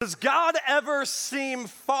Does God ever seem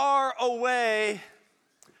far away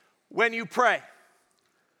when you pray?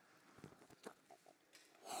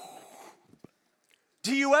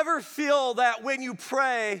 Do you ever feel that when you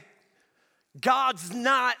pray, God's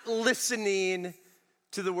not listening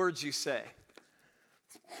to the words you say?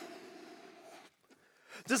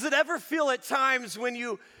 Does it ever feel at times when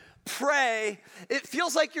you pray, it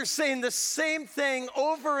feels like you're saying the same thing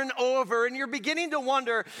over and over, and you're beginning to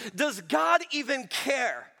wonder, does God even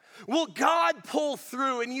care? Will God pull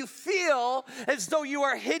through? And you feel as though you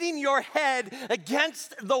are hitting your head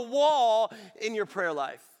against the wall in your prayer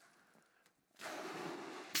life.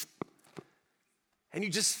 And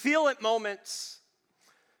you just feel at moments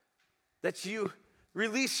that you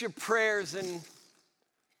release your prayers and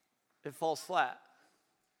it falls flat.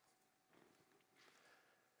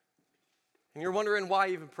 And you're wondering why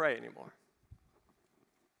even pray anymore.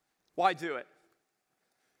 Why do it?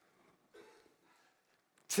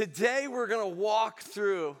 Today we're going to walk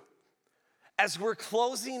through, as we're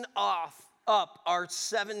closing up our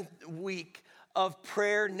 7th week of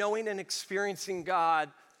prayer, knowing and experiencing God,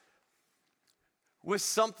 with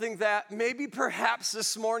something that maybe perhaps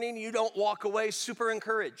this morning you don't walk away super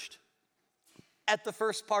encouraged at the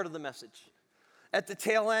first part of the message. At the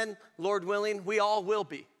tail end, Lord willing, we all will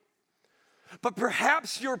be. But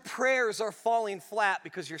perhaps your prayers are falling flat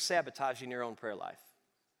because you're sabotaging your own prayer life.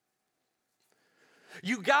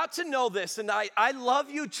 You got to know this, and I love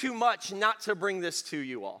you too much not to bring this to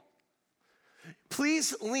you all.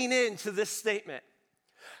 Please lean into this statement.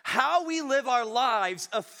 How we live our lives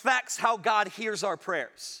affects how God hears our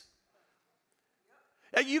prayers.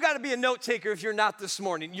 You got to be a note taker if you're not this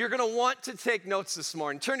morning. You're going to want to take notes this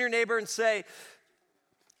morning. Turn to your neighbor and say,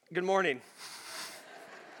 good morning.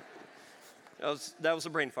 That was a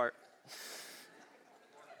brain fart.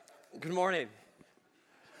 Good morning.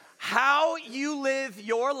 How you live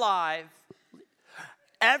your life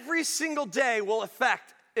every single day will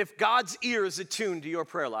affect if God's ear is attuned to your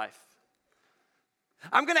prayer life.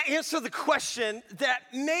 I'm going to answer the question that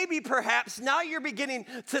maybe perhaps now you're beginning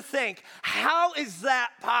to think, how is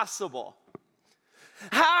that possible?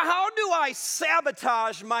 How do I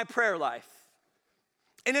sabotage my prayer life?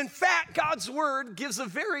 And in fact, God's word gives a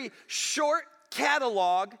very short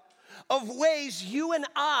catalog of ways you and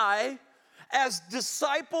I, as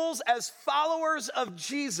disciples, as followers of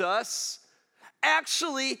Jesus,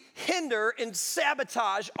 actually hinder and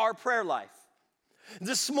sabotage our prayer life.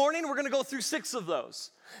 This morning, we're going to go through 6 of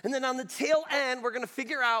those. And then on the tail end, we're going to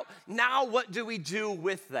figure out, now what do we do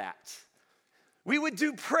with that? We would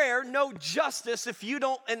do prayer no justice if you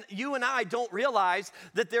and I don't realize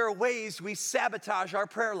that there are ways we sabotage our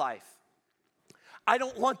prayer life. I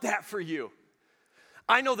don't want that for you.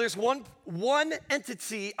 I know there's one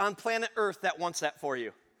entity on planet Earth that wants that for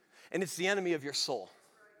you, and it's the enemy of your soul.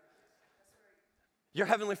 Your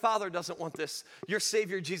Heavenly Father doesn't want this. Your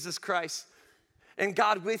Savior, Jesus Christ, and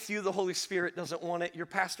God with you, the Holy Spirit, doesn't want it. Your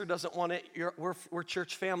pastor doesn't want it. We're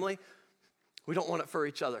church family. We don't want it for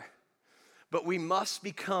each other. But we must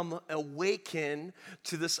become awakened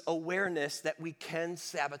to this awareness that we can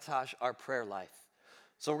sabotage our prayer life.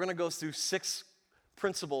 So we're going to go through 6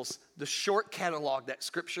 principles, the short catalog that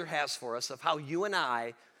Scripture has for us of how you and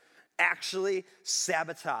I actually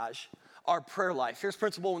sabotage our prayer life. Here's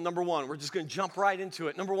principle number 1. We're just going to jump right into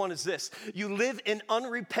it. Number 1 is this. You live in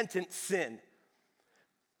unrepentant sin.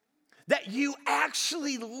 That you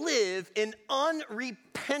actually live in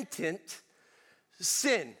unrepentant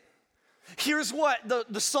sin. Here's what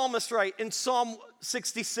the psalmist writes in Psalm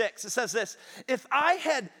 66. It says this. If I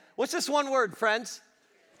had, what's this one word, friends?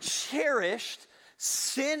 Cherished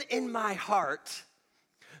sin in my heart,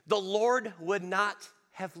 the Lord would not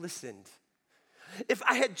have listened. If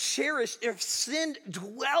I had cherished, if sin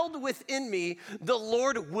dwelled within me, the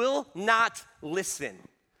Lord will not listen.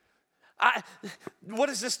 What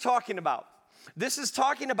is this talking about? This is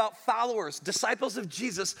talking about followers, disciples of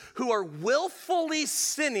Jesus, who are willfully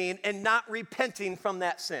sinning and not repenting from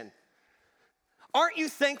that sin. Aren't you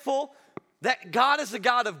thankful that God is a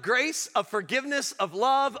God of grace, of forgiveness, of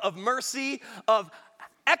love, of mercy, of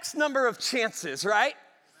X number of chances, right?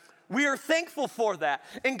 We are thankful for that.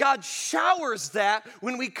 And God showers that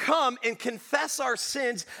when we come and confess our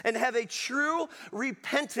sins and have a true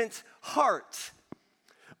repentant heart.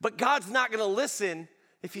 But God's not going to listen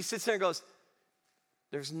if he sits there and goes,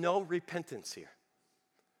 there's no repentance here.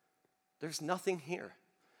 There's nothing here.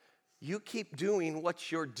 You keep doing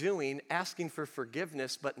what you're doing, asking for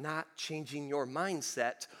forgiveness, but not changing your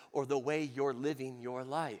mindset or the way you're living your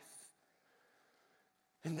life.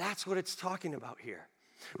 And that's what it's talking about here.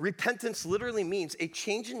 Repentance literally means a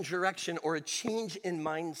change in direction or a change in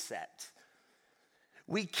mindset.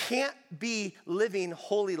 We can't be living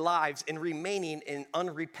holy lives and remaining in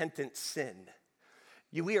unrepentant sin.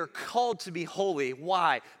 We are called to be holy.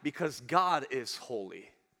 Why? Because God is holy.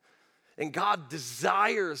 And God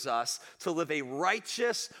desires us to live a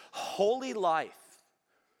righteous, holy life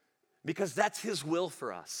because that's his will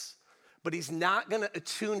for us. But he's not going to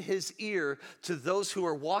attune his ear to those who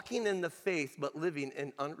are walking in the faith but living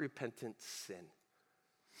in unrepentant sin.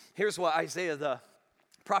 Here's what the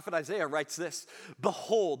prophet Isaiah writes this: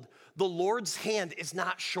 "Behold, the Lord's hand is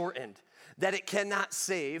not shortened, that it cannot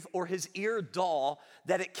save, or his ear dull,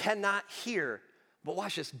 that it cannot hear." But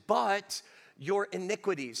watch this. "But your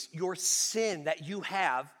iniquities, your sin that you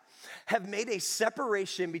have made a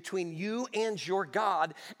separation between you and your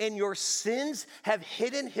God, and your sins have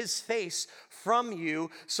hidden his face from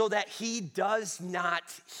you so that he does not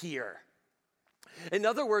hear." In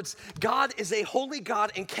other words, God is a holy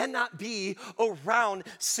God and cannot be around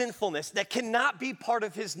sinfulness. That cannot be part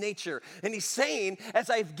of his nature. And he's saying, as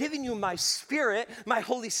I've given you my Spirit, my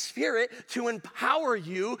Holy Spirit, to empower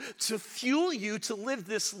you, to fuel you to live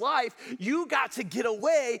this life, you got to get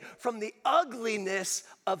away from the ugliness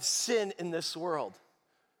of sin in this world,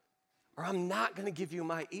 or I'm not going to give you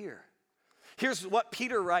my ear. Here's what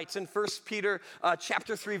Peter writes in 1 Peter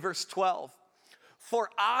chapter 3, verse 12.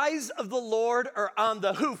 "For eyes of the Lord are on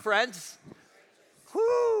the" who, friends?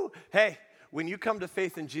 Whoo! Hey, when you come to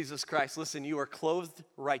faith in Jesus Christ, listen, you are clothed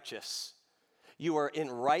righteous. You are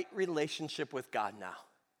in right relationship with God now.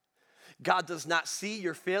 God does not see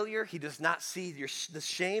your failure. He does not see the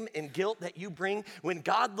shame and guilt that you bring. When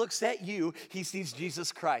God looks at you, he sees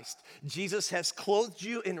Jesus Christ. Jesus has clothed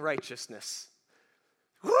you in righteousness.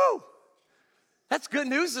 Woo! That's good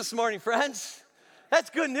news this morning, friends.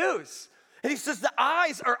 That's good news. And he says the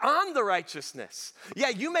eyes are on the righteousness. Yeah,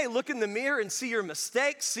 you may look in the mirror and see your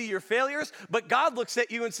mistakes, see your failures, but God looks at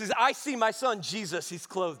you and says, "I see my son Jesus. He's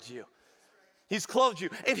clothed you. He's clothed you."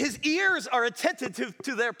 And his ears are attentive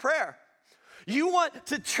to their prayer. You want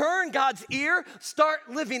to turn God's ear? Start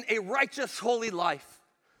living a righteous, holy life.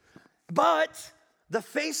 But the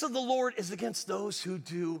face of the Lord is against those who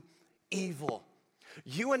do evil.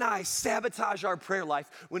 You and I sabotage our prayer life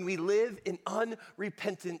when we live in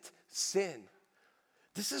unrepentant sin.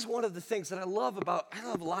 This is one of the things that I love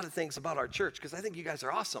a lot of things about our church because I think you guys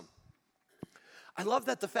are awesome. I love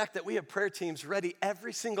that the fact that we have prayer teams ready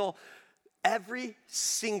every single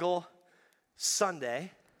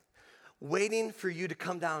Sunday, waiting for you to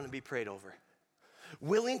come down and be prayed over,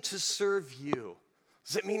 willing to serve you.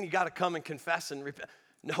 Does it mean you got to come and confess and repent?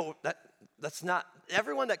 No, that's not.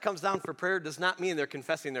 Everyone that comes down for prayer does not mean they're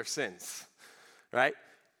confessing their sins, right?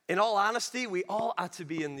 In all honesty, we all ought to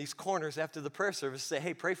be in these corners after the prayer service, say,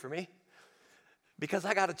 "Hey, pray for me, because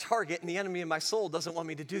I got a target and the enemy in my soul doesn't want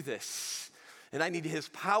me to do this. And I need his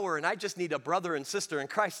power, and I just need a brother and sister in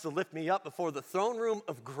Christ to lift me up before the throne room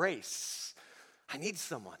of grace. I need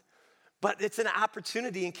someone." But it's an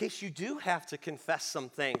opportunity in case you do have to confess some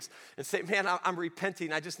things and say, "Man, I'm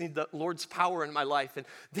repenting. I just need the Lord's power in my life." And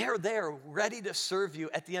they're there ready to serve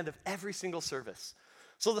you at the end of every single service.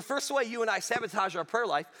 So the first way you and I sabotage our prayer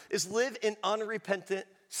life is live in unrepentant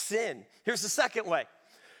sin. Here's the second way.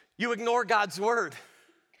 You ignore God's word.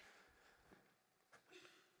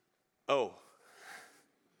 Oh.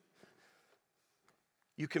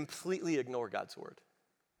 You completely ignore God's word.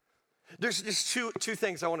 There's just two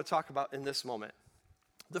things I want to talk about in this moment.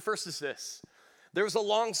 The first is this. There was a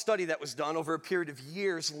long study that was done over a period of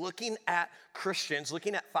years looking at Christians,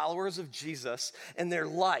 looking at followers of Jesus and their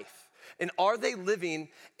life. And are they living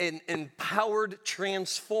an empowered,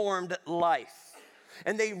 transformed life?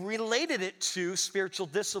 And they related it to spiritual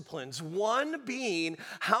disciplines. One being,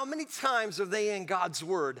 how many times are they in God's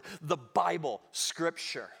word, the Bible,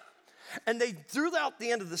 scripture? And they, throughout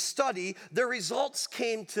the end of the study, their results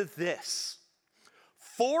came to this.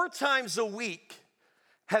 4 times a week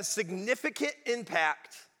has significant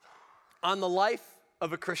impact on the life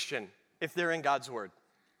of a Christian if they're in God's word.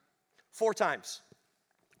 4 times.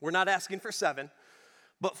 We're not asking for 7,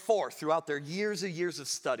 but 4 throughout their years of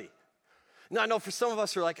study. Now, I know for some of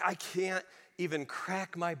us who are like, "I can't even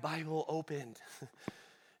crack my Bible open."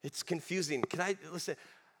 It's confusing. Listen,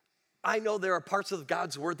 I know there are parts of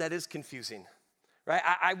God's word that is confusing, right?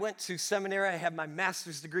 I went to seminary. I have my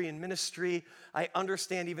master's degree in ministry. I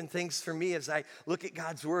understand even things for me as I look at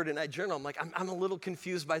God's word and I journal. I'm like, I'm a little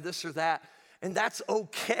confused by this or that, and that's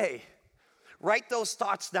okay. Write those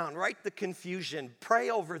thoughts down. Write the confusion.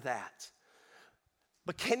 Pray over that.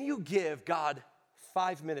 But can you give God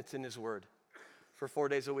 5 minutes in his word for 4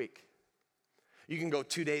 days a week? You can go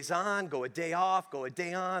 2 days on, go a day off, go a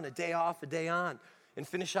day on, a day off, a day on, and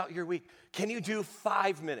finish out your week. Can you do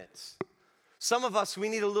 5 minutes? Some of us, we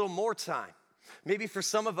need a little more time. Maybe for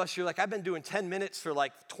some of us, you're like, I've been doing 10 minutes for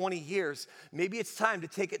like 20 years. Maybe it's time to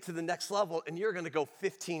take it to the next level, and you're gonna go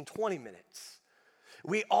 15, 20 minutes.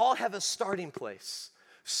 We all have a starting place.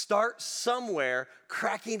 Start somewhere,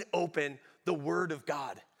 cracking open the Word of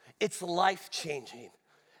God. It's life-changing,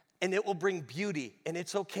 and it will bring beauty, and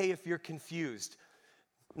it's okay if you're confused.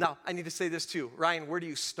 Now, I need to say this too. Ryan, where do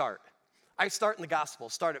you start? I start in the gospel.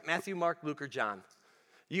 Start at Matthew, Mark, Luke, or John.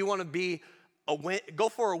 You wanna be go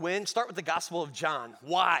for a win, start with the Gospel of John.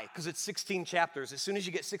 Why? Because it's 16 chapters. As soon as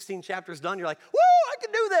you get 16 chapters done, you're like, woo, I can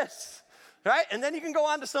do this, right? And then you can go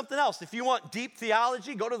on to something else. If you want deep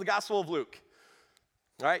theology, go to the Gospel of Luke,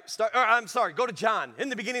 all right? Go to John. In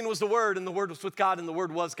the beginning was the Word, and the Word was with God, and the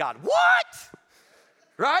Word was God. What?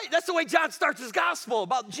 Right? That's the way John starts his gospel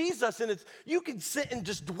about Jesus, and you can sit and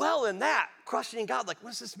just dwell in that, questioning God, like,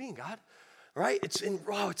 what does this mean, God? Right?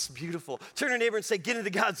 It's beautiful. Turn to your neighbor and say, get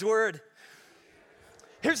into God's Word.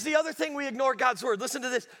 Here's the other thing we ignore God's Word. Listen to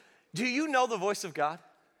this. Do you know the voice of God?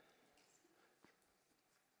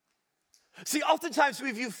 See, oftentimes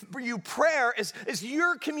we view prayer as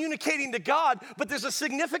you're communicating to God, but there's a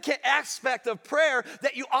significant aspect of prayer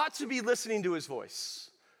that you ought to be listening to His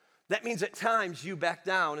voice. That means at times you back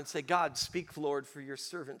down and say, God, speak, Lord, for your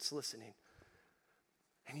servant's listening.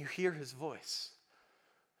 And you hear His voice.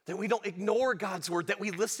 That we don't ignore God's Word, that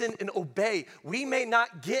we listen and obey. We may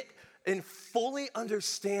not get and fully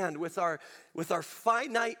understand with our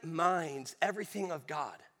finite minds everything of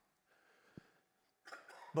God.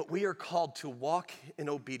 But we are called to walk in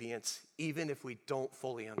obedience even if we don't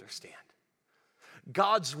fully understand.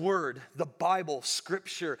 God's Word, the Bible,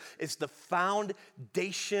 Scripture, is the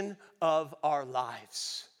foundation of our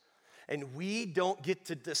lives. And we don't get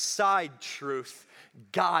to decide truth.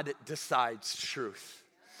 God decides truth.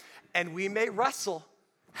 And we may wrestle,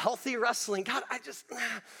 healthy wrestling. God,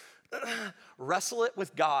 wrestle it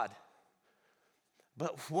with God.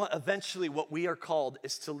 But eventually what we are called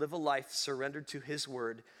is to live a life surrendered to His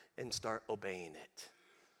Word and start obeying it.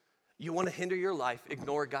 You want to hinder your life,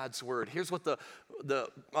 ignore God's Word. Here's what the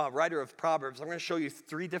writer of Proverbs, I'm going to show you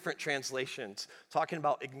 3 different translations talking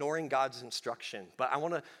about ignoring God's instruction. But I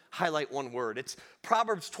want to highlight one word. It's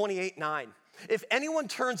Proverbs 28:9. If anyone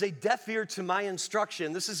turns a deaf ear to my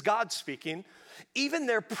instruction, this is God speaking, even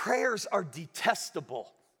their prayers are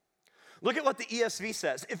detestable. Look at what the ESV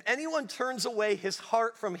says. If anyone turns away his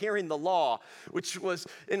heart from hearing the law, which was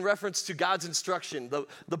in reference to God's instruction,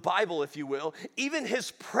 the Bible, if you will, even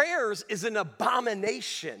his prayers is an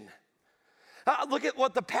abomination. Look at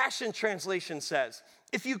what the Passion Translation says.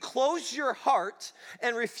 If you close your heart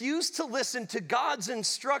and refuse to listen to God's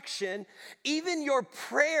instruction, even your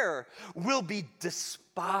prayer will be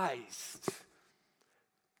despised.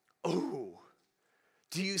 Oh.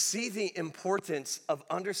 Do you see the importance of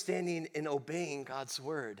understanding and obeying God's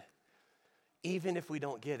Word, even if we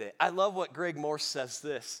don't get it? I love what Greg Morse says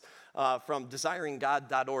this from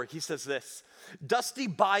desiringgod.org. He says this, dusty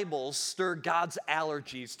Bibles stir God's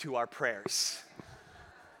allergies to our prayers.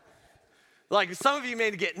 Like some of you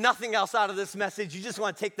may get nothing else out of this message. You just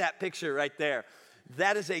want to take that picture right there.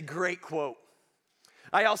 That is a great quote.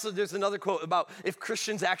 There's another quote about if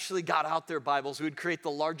Christians actually got out their Bibles, we would create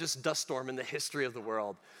the largest dust storm in the history of the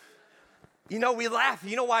world. You know, we laugh.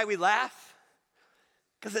 You know why we laugh?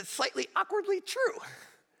 Because it's slightly awkwardly true.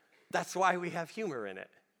 That's why we have humor in it.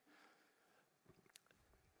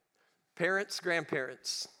 Parents,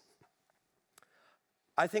 grandparents,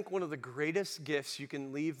 I think one of the greatest gifts you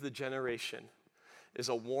can leave the generation is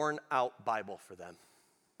a worn out Bible for them.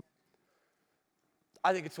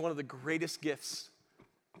 I think it's one of the greatest gifts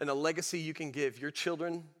and a legacy you can give your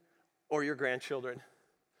children or your grandchildren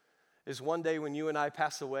is one day when you and I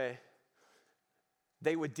pass away,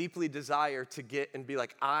 they would deeply desire to get and be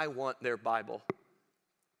like, I want their Bible.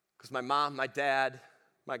 Because my mom, my dad,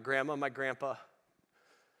 my grandma, my grandpa,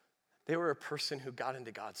 they were a person who got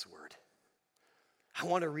into God's Word. I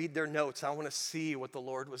want to read their notes. I want to see what the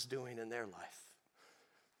Lord was doing in their life.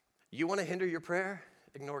 You want to hinder your prayer?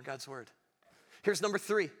 Ignore God's Word. Here's number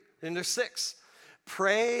 3, and there's 6.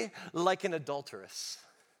 Pray like an adulteress.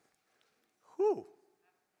 Whew.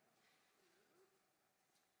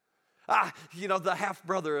 The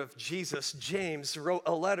half-brother of Jesus, James, wrote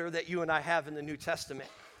a letter that you and I have in the New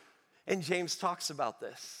Testament. And James talks about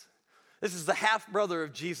this. This is the half-brother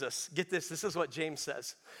of Jesus. Get this. This is what James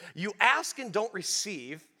says. You ask and don't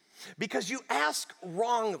receive because you ask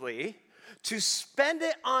wrongly to spend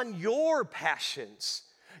it on your passions.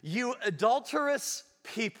 You adulterous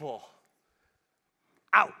people.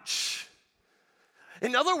 Ouch.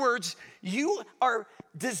 In other words, you are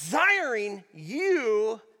desiring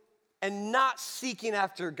you and not seeking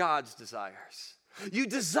after God's desires. You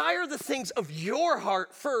desire the things of your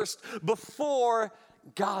heart first before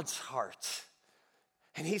God's heart.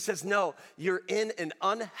 And he says, no, you're in an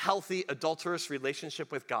unhealthy, adulterous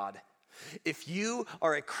relationship with God. If you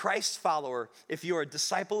are a Christ follower, if you are a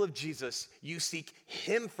disciple of Jesus, you seek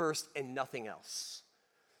him first and nothing else.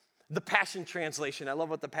 The Passion Translation, I love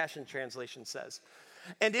what the Passion Translation says.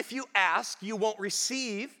 And if you ask, you won't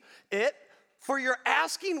receive it, for you're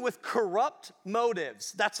asking with corrupt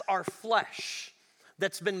motives. That's our flesh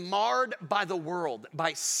that's been marred by the world,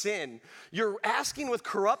 by sin. You're asking with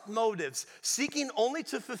corrupt motives, seeking only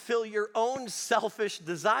to fulfill your own selfish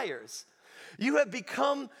desires. You have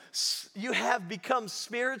become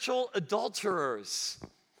spiritual adulterers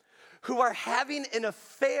who are having an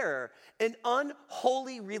affair, an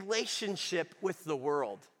unholy relationship with the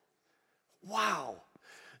world. Wow.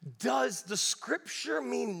 Does the scripture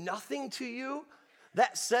mean nothing to you?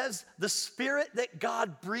 That says the Spirit that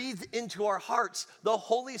God breathed into our hearts, the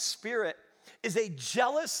Holy Spirit, is a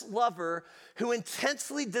jealous lover who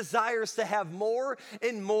intensely desires to have more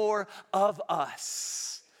and more of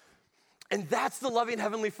us. And that's the loving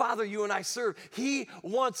Heavenly Father you and I serve. He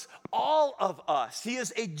wants all of us. He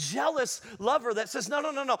is a jealous lover that says, no,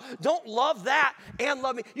 don't love that and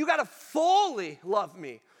love me. You got to fully love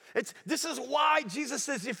me. This is why Jesus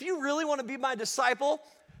says, if you really want to be my disciple,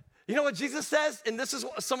 you know what Jesus says? And this is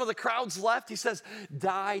what some of the crowds left. He says,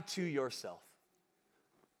 die to yourself.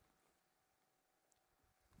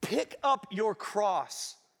 Pick up your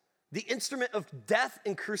cross, the instrument of death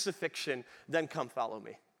and crucifixion, then come follow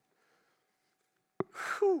me.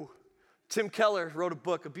 Whew. Tim Keller wrote a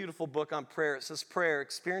book, a beautiful book on prayer. It says, prayer,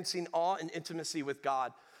 experiencing awe and intimacy with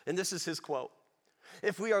God. And this is his quote.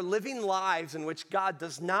 If we are living lives in which God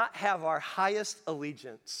does not have our highest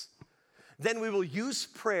allegiance, then we will use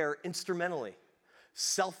prayer instrumentally,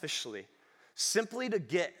 selfishly, simply to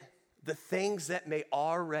get the things that may be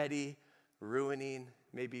already ruining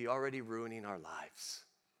our lives.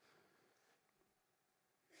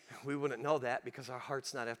 We wouldn't know that because our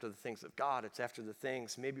heart's not after the things of God. It's after the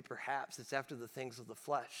things, perhaps it's after the things of the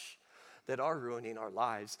flesh that are ruining our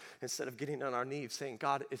lives, instead of getting on our knees saying,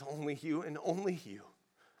 God, it's only you and only you.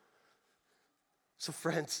 So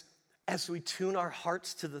friends, as we tune our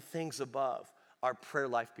hearts to the things above, our prayer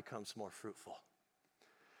life becomes more fruitful.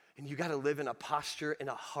 And you got to live in a posture and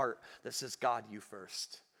a heart that says, God, you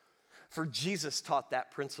first. For Jesus taught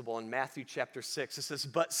that principle in Matthew chapter 6. It says,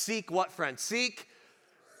 but seek what, friend? Seek,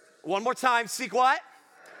 one more time, seek what?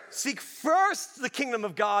 Seek first the kingdom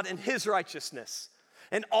of God and his righteousness,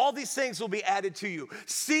 and all these things will be added to you.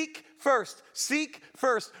 Seek first. Seek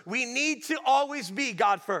first. We need to always be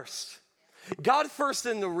God first. God first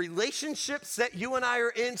in the relationships that you and I are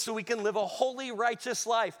in so we can live a holy, righteous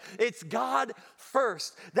life. It's God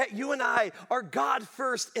first, that you and I are God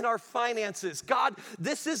first in our finances. God,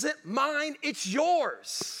 this isn't mine, it's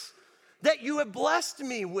yours that you have blessed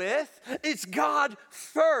me with. It's God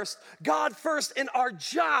first in our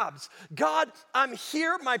jobs. God, I'm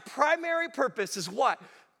here. My primary purpose is what?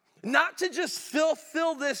 Not to just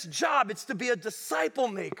fulfill this job. It's to be a disciple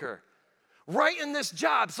maker right in this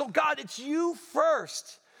job. So God, it's you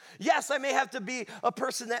first. Yes, I may have to be a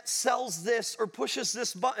person that sells this or pushes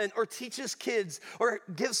this button or teaches kids or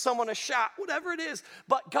gives someone a shot, whatever it is.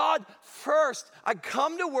 But God first. I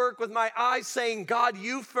come to work with my eyes saying, God,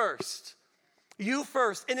 you first. You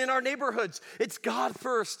first. And in our neighborhoods, it's God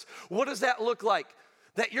first. What does that look like?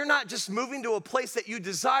 That you're not just moving to a place that you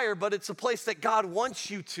desire, but it's a place that God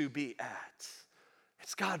wants you to be at.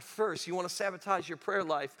 It's God first. You want to sabotage your prayer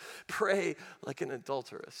life? Pray like an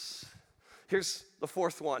adulteress. Here's the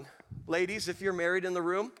fourth one. Ladies, if you're married in the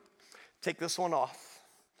room, take this one off.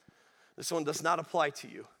 This one does not apply to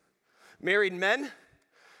you. Married men,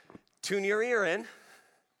 tune your ear in.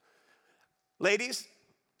 Ladies,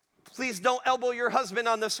 please don't elbow your husband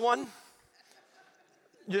on this one.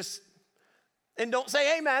 And don't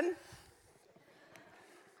say amen.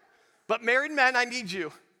 But married men, I need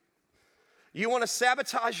you. You want to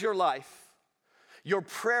sabotage your life, your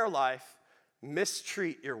prayer life,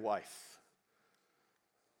 mistreat your wife.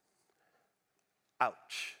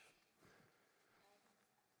 Ouch.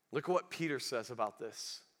 Look at what Peter says about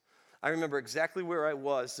this. I remember exactly where I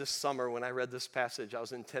was this summer when I read this passage. I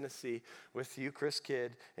was in Tennessee with you, Chris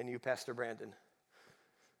Kidd, and you, Pastor Brandon.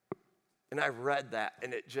 And I read that,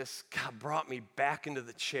 and it just brought me back into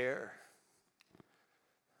the chair.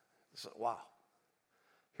 So, wow.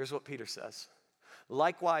 Here's what Peter says.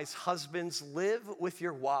 Likewise, husbands, live with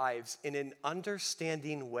your wives in an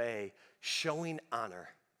understanding way, showing honor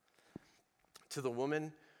to the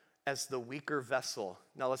woman as the weaker vessel.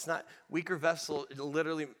 Now, let's not, weaker vessel,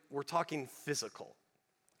 literally, we're talking physical.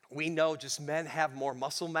 We know just men have more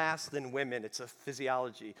muscle mass than women. It's a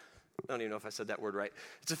physiology. I don't even know if I said that word right.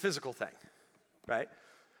 It's a physical thing, right?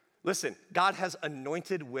 Listen, God has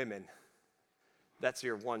anointed women. That's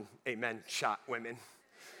your one amen shot, women.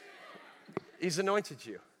 He's anointed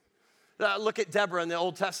you. Look at Deborah in the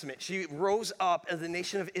Old Testament. She rose up as the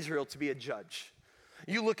nation of Israel to be a judge.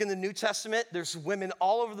 You look in the New Testament, there's women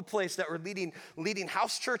all over the place that were leading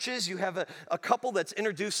house churches. You have a couple that's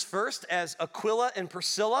introduced first as Aquila and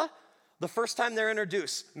Priscilla. The first time they're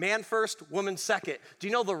introduced, man first, woman second. Do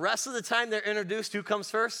you know the rest of the time they're introduced, who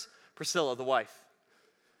comes first? Priscilla, the wife.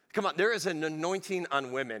 Come on, there is an anointing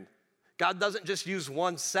on women. God doesn't just use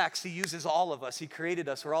one sex, he uses all of us. He created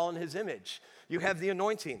us, we're all in his image. You have the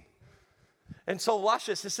anointing. And so watch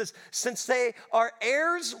this, it says, since they are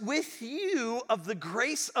heirs with you of the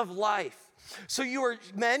grace of life. So you are,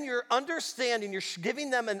 men, you're understanding, you're giving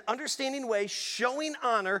them an understanding way, showing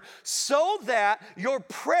honor so that your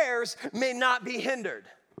prayers may not be hindered.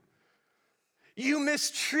 You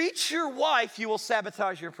mistreat your wife, you will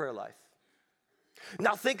sabotage your prayer life.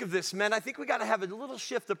 Now think of this, men. I think we got to have a little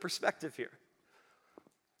shift of perspective here.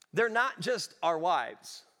 They're not just our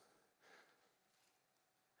wives.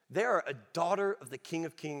 They are a daughter of the King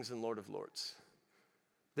of Kings and Lord of Lords.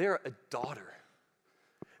 They are a daughter.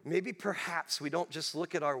 Maybe perhaps we don't just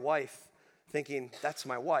look at our wife thinking, that's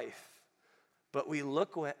my wife. But we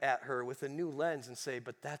look at her with a new lens and say,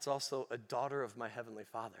 but that's also a daughter of my Heavenly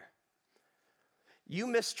Father. You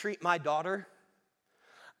mistreat my daughter,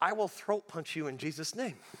 I will throat punch you in Jesus'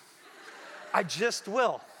 name. I just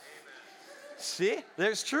will. See,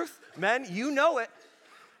 there's truth. Men, you know it.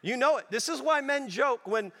 You know it. This is why men joke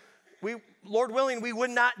when we, Lord willing, we would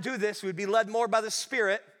not do this. We'd be led more by the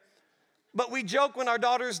Spirit. But we joke when our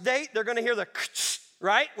daughters date, they're going to hear the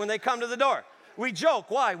right when they come to the door. We joke.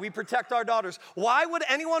 Why? We protect our daughters. Why would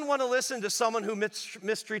anyone want to listen to someone who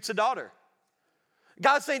mistreats a daughter?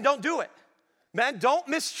 God's saying, don't do it. Man, don't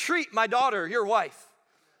mistreat my daughter, your wife.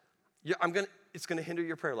 It's going to hinder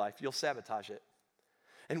your prayer life. You'll sabotage it.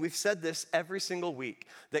 And we've said this every single week,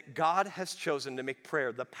 that God has chosen to make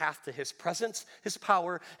prayer the path to his presence, his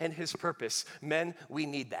power, and his purpose. Men, we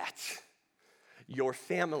need that. Your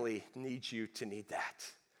family needs you to need that.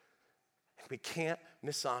 And we can't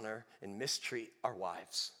dishonor and mistreat our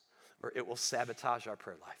wives, or it will sabotage our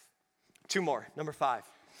prayer life. Two more. Number 5,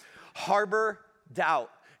 harbor doubt.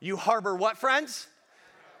 You harbor what, friends?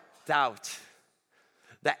 Doubt.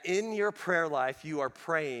 That in your prayer life, you are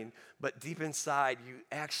praying, but deep inside, you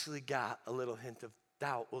actually got a little hint of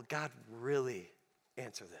doubt. Will God really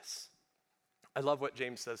answer this? I love what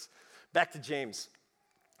James says. Back to James.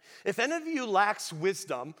 If any of you lacks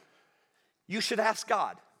wisdom, you should ask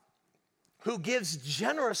God, who gives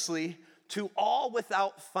generously to all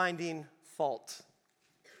without finding fault.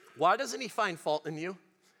 Why doesn't he find fault in you?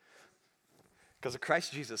 Because of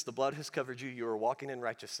Christ Jesus, the blood has covered you. You are walking in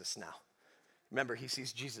righteousness now. Remember, he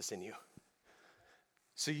sees Jesus in you.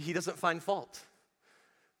 So he doesn't find fault.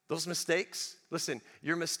 Those mistakes, listen,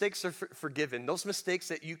 your mistakes are forgiven. Those mistakes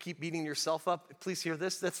that you keep beating yourself up, please hear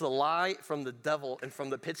this, that's the lie from the devil and from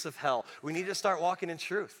the pits of hell. We need to start walking in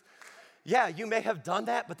truth. Yeah, you may have done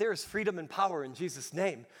that, but there is freedom and power in Jesus'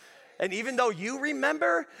 name. And even though you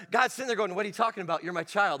remember, God's sitting there going, what are you talking about? You're my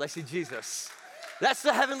child. I see Jesus. That's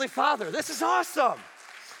the Heavenly Father. This is awesome.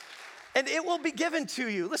 And it will be given to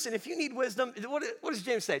you. Listen, if you need wisdom, what does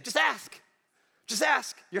James say? Just ask. Just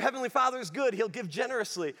ask. Your Heavenly Father is good. He'll give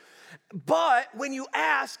generously. But when you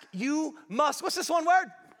ask, you must, what's this one word?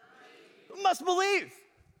 You must believe.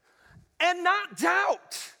 And not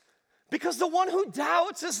doubt. Because the one who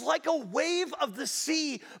doubts is like a wave of the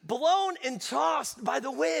sea, blown and tossed by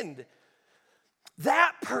the wind.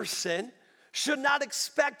 That person should not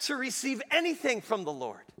expect to receive anything from the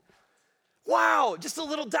Lord. Wow, just a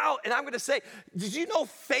little doubt. And I'm going to say, did you know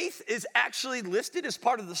faith is actually listed as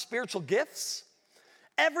part of the spiritual gifts?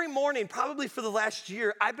 Every morning, probably for the last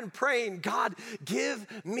year, I've been praying, God, give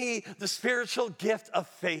me the spiritual gift of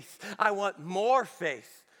faith. I want more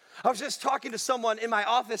faith. I was just talking to someone in my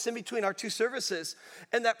office in between our two services,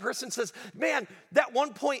 and that person says, man, that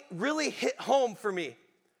one point really hit home for me.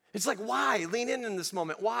 It's like, why? Lean in this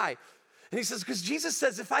moment. Why? And he says, because Jesus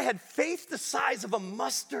says, if I had faith the size of a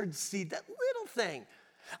mustard seed, that little thing,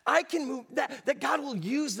 I can move, that God will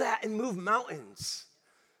use that and move mountains.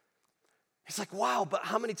 It's like, wow, but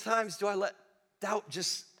how many times do I let doubt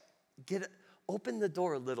just open the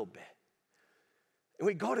door a little bit? And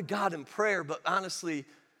we go to God in prayer, but honestly,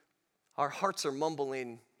 our hearts are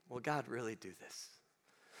mumbling, will God really do this?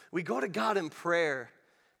 We go to God in prayer,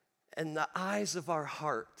 and the eyes of our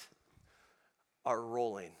heart are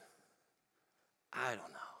rolling. I don't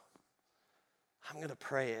know. I'm going to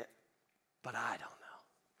pray it, but I don't know.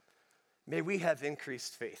 May we have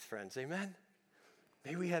increased faith, friends. Amen?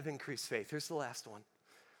 May we have increased faith. Here's the last one.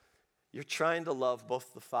 You're trying to love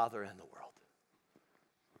both the Father and the world.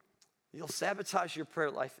 You'll sabotage your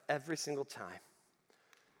prayer life every single time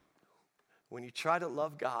when you try to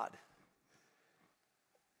love God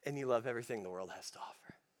and you love everything the world has to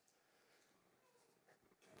offer.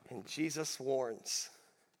 And Jesus warns,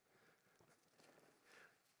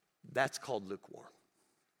 that's called lukewarm.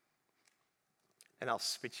 And I'll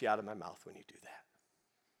spit you out of my mouth when you do that.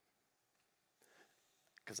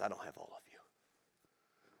 Because I don't have all of you.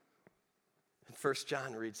 And 1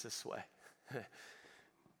 John reads this way.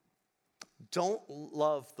 Don't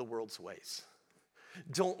love the world's ways.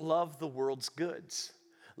 Don't love the world's goods.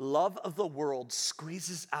 Love of the world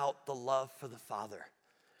squeezes out the love for the Father.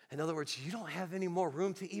 In other words, you don't have any more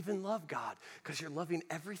room to even love God because you're loving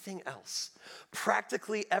everything else.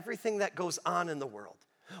 Practically everything that goes on in the world.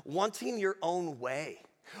 Wanting your own way.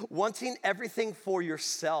 Wanting everything for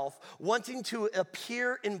yourself. Wanting to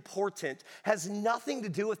appear important has nothing to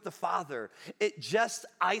do with the Father. It just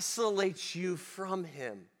isolates you from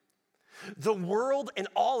Him. The world and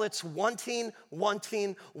all its wanting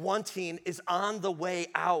is on the way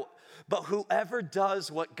out. But whoever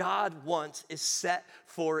does what God wants is set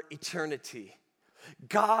for eternity.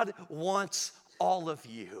 God wants all of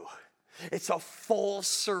you. It's a full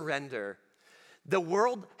surrender. The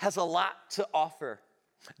world has a lot to offer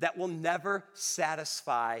that will never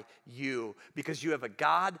satisfy you because you have a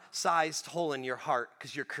God-sized hole in your heart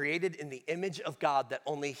because you're created in the image of God that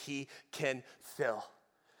only He can fill.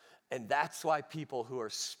 And that's why people who are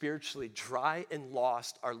spiritually dry and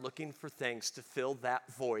lost are looking for things to fill that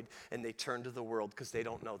void, and they turn to the world because they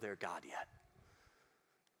don't know their God yet.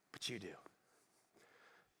 But you do.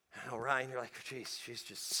 I know, Ryan, you're like, geez, she's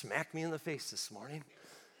just smacked me in the face this morning.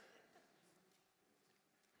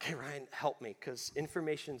 Okay, Ryan, help me, because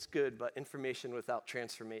information's good, but information without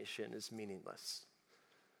transformation is meaningless.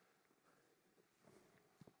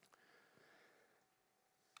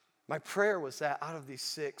 My prayer was that out of these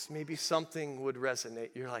 6, maybe something would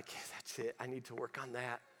resonate. You're like, yeah, that's it. I need to work on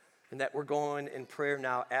that. And that we're going in prayer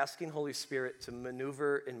now, asking Holy Spirit to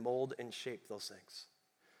maneuver and mold and shape those things.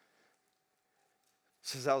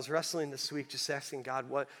 So as I was wrestling this week, just asking God,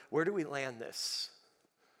 where do we land this?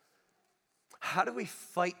 How do we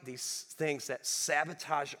fight these things that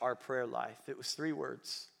sabotage our prayer life? It was 3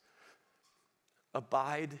 words.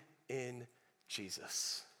 Abide in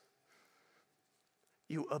Jesus.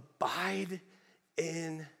 You abide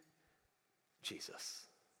in Jesus.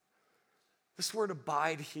 This word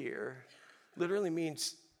abide here literally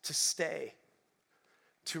means to stay,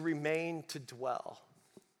 to remain, to dwell.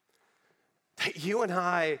 That you and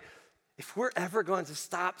I, if we're ever going to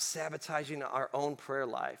stop sabotaging our own prayer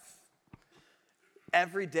life,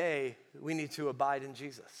 every day we need to abide in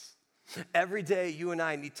Jesus. Every day you and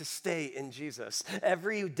I need to stay in Jesus.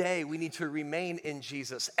 Every day we need to remain in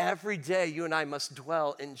Jesus. Every day you and I must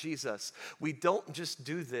dwell in Jesus. We don't just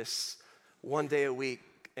do this one day a week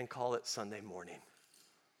and call it Sunday morning.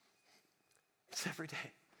 It's every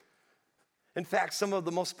day. In fact, some of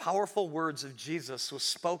the most powerful words of Jesus was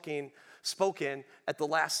spoken at the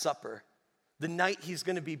Last Supper, the night he's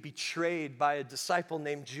going to be betrayed by a disciple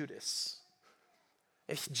named Judas.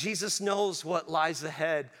 If Jesus knows what lies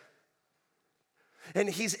ahead. And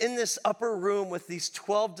he's in this upper room with these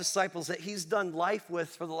 12 disciples that he's done life with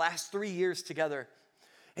for the last 3 years together.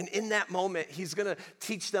 And in that moment, he's going to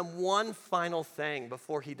teach them one final thing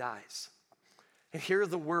before he dies. And here are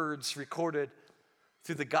the words recorded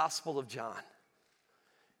through the Gospel of John.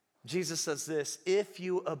 Jesus says this, if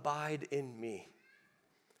you abide in me,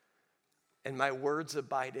 and my words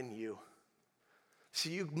abide in you, so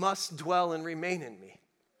you must dwell and remain in me.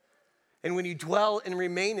 And when you dwell and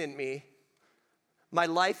remain in me, my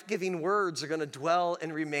life-giving words are going to dwell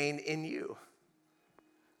and remain in you.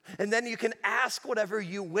 And then you can ask whatever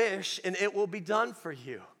you wish, and it will be done for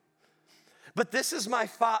you. But this is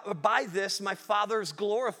by this my Father is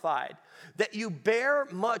glorified, that you bear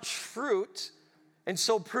much fruit, and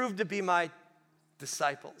so prove to be my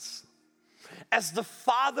disciples. As the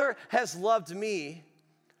Father has loved me,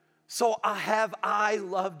 so have I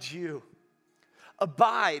loved you.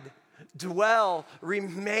 Abide, dwell,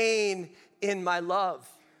 remain in my love.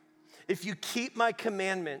 If you keep my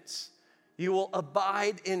commandments, you will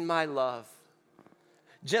abide in my love,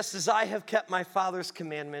 just as I have kept my Father's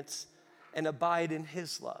commandments and abide in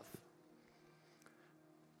his love.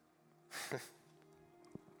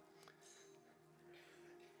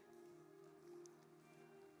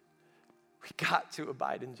 We got to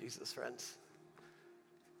abide in Jesus, friends.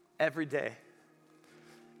 Every day.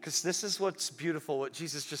 Because this is what's beautiful, what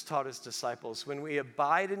Jesus just taught his disciples. When we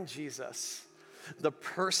abide in Jesus, the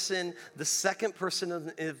second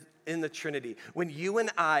person in the Trinity, when you and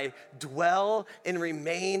I dwell and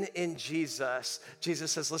remain in Jesus,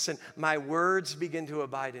 Jesus says, listen, my words begin to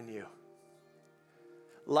abide in you.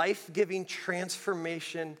 Life-giving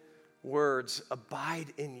transformation words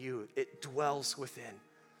abide in you. It dwells within.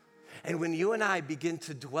 And when you and I begin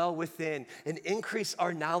to dwell within and increase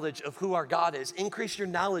our knowledge of who our God is, increase your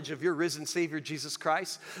knowledge of your risen Savior, Jesus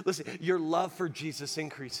Christ, listen, your love for Jesus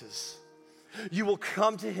increases. You will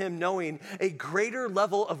come to him knowing a greater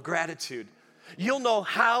level of gratitude. You'll know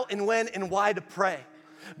how and when and why to pray.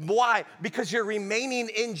 Why? Because you're remaining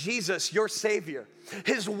in Jesus, your Savior.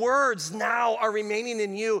 His words now are remaining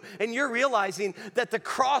in you, and you're realizing that the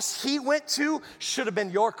cross he went to should have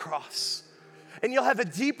been your cross. And you'll have a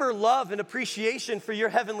deeper love and appreciation for your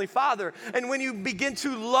Heavenly Father. And when you begin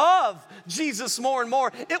to love Jesus more and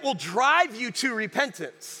more, it will drive you to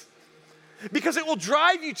repentance. Because it will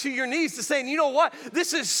drive you to your knees to saying, you know what?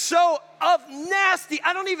 This is so nasty.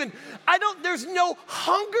 There's no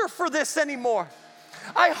hunger for this anymore.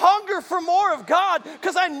 I hunger for more of God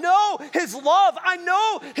because I know his love. I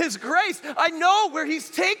know his grace. I know where he's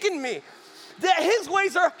taken me. That his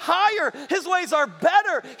ways are higher. His ways are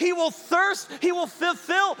better. He will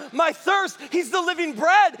fulfill my thirst. He's the living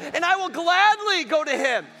bread, and I will gladly go to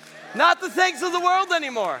him. Not the things of the world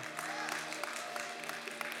anymore.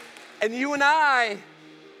 And you and I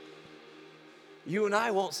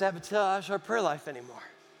won't sabotage our prayer life anymore.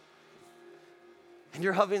 And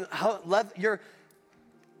your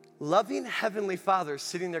loving Heavenly Father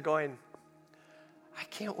sitting there going, I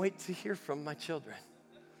can't wait to hear from my children.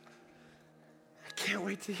 I can't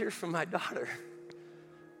wait to hear from my daughter.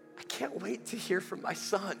 I can't wait to hear from my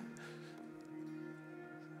son.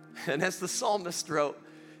 And as the psalmist wrote,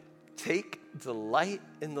 take delight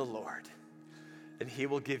in the Lord, and he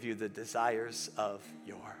will give you the desires of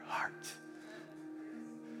your heart.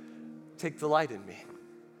 Take delight in me.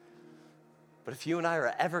 But if you and I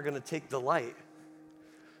are ever going to take delight,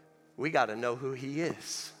 we got to know who he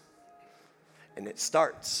is. And it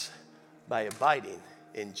starts by abiding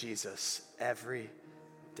in Jesus every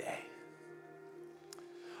day.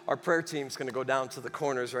 Our prayer team's going to go down to the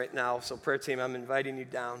corners right now. So prayer team, I'm inviting you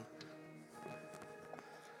down.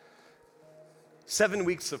 7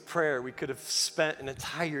 weeks of prayer, we could have spent an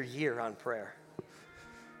entire year on prayer.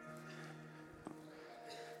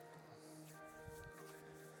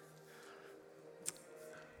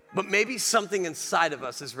 But maybe something inside of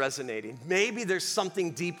us is resonating. Maybe there's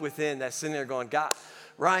something deep within that's sitting there going, God,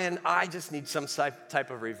 Ryan, I just need some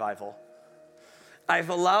type of revival. I've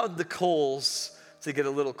allowed the coals to get a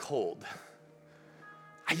little cold.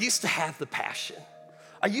 I used to have the passion.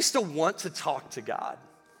 I used to want to talk to God.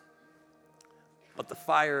 But the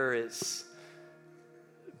fire is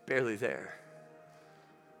barely there.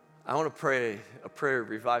 I want to pray a prayer of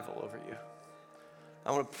revival over you.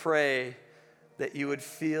 I want to pray that you would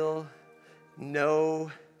feel,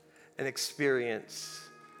 know, and experience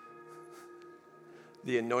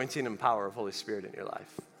the anointing and power of Holy Spirit in your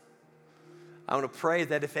life. I want to pray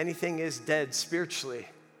that if anything is dead spiritually,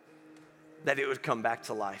 that it would come back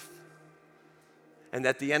to life. And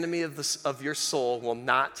that the enemy of your soul will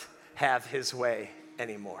not have his way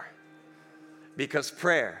anymore. Because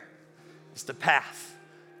prayer is the path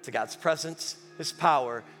to God's presence, his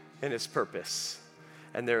power, and his purpose.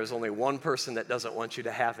 And there is only one person that doesn't want you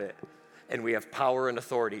to have it, and we have power and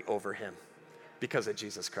authority over him because of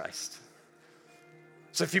Jesus Christ.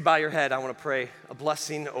 So if you bow your head, I want to pray a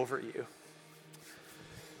blessing over you.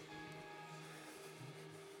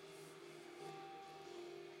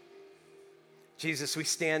 Jesus, we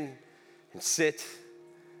stand and sit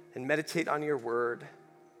and meditate on your word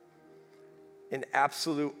in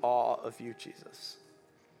absolute awe of you, Jesus.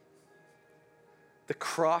 The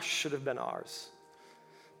cross should have been ours.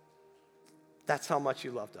 That's how much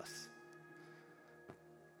you loved us.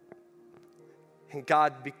 And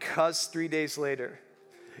God, because 3 days later,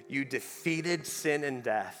 you defeated sin and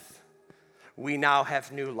death, we now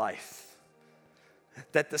have new life.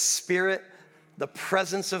 That the Spirit, the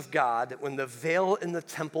presence of God, when the veil in the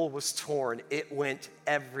temple was torn, it went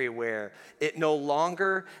everywhere. It no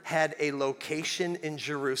longer had a location in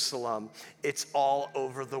Jerusalem. It's all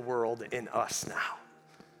over the world in us now.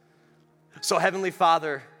 So, Heavenly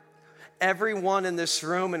Father, everyone in this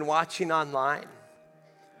room and watching online,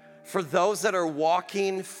 for those that are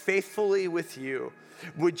walking faithfully with you,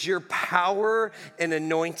 would your power and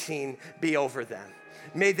anointing be over them?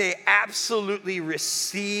 may they absolutely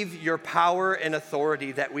receive your power and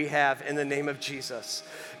authority that we have in the name of Jesus.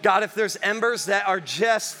 God, if there's embers that are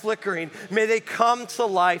just flickering, may they come to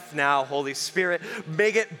life now, Holy Spirit. May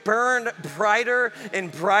it burn brighter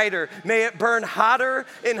and brighter. May it burn hotter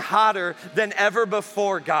and hotter than ever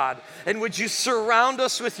before, God. And would you surround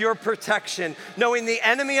us with your protection, knowing the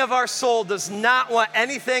enemy of our soul does not want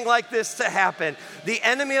anything like this to happen. The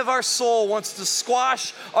enemy of our soul wants to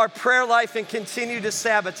squash our prayer life and continue to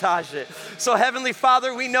sabotage it. So, Heavenly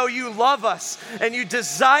Father, we know you love us and you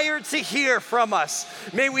desire to hear from us.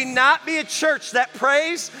 May we not be a church that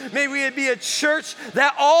prays. May we be a church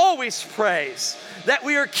that always prays. That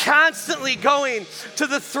we are constantly going to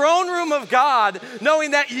the throne room of God,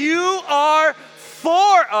 knowing that you are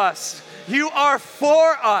for us. You are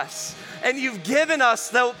for us. And you've given us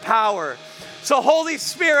the power. So Holy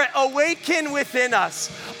Spirit, awaken within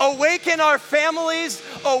us. Awaken our families,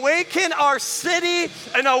 awaken our city,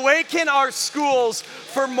 and awaken our schools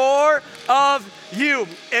for more of you.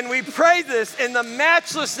 And we pray this in the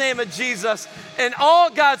matchless name of Jesus. And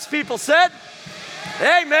all God's people said,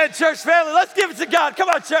 amen, church family. Let's give it to God. Come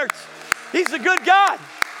on, church. He's a good God.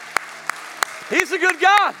 He's a good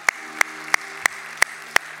God.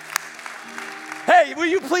 Hey, will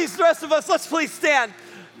you please, the rest of us, let's please stand.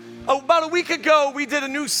 About a week ago, we did a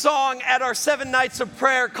new song at our 7 nights of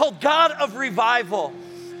prayer called God of Revival.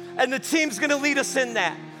 And the team's gonna lead us in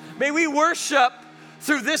that. May we worship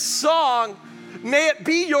through this song. May it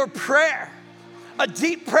be your prayer, a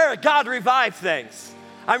deep prayer. God, revive things.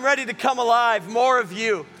 I'm ready to come alive, more of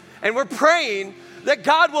you. And we're praying that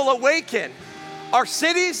God will awaken our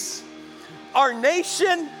cities, our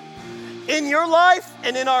nation, in your life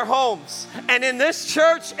and in our homes, and in this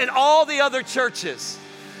church and all the other churches,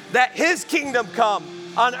 that his kingdom come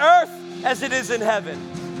on earth as it is in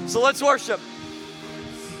heaven. So let's worship.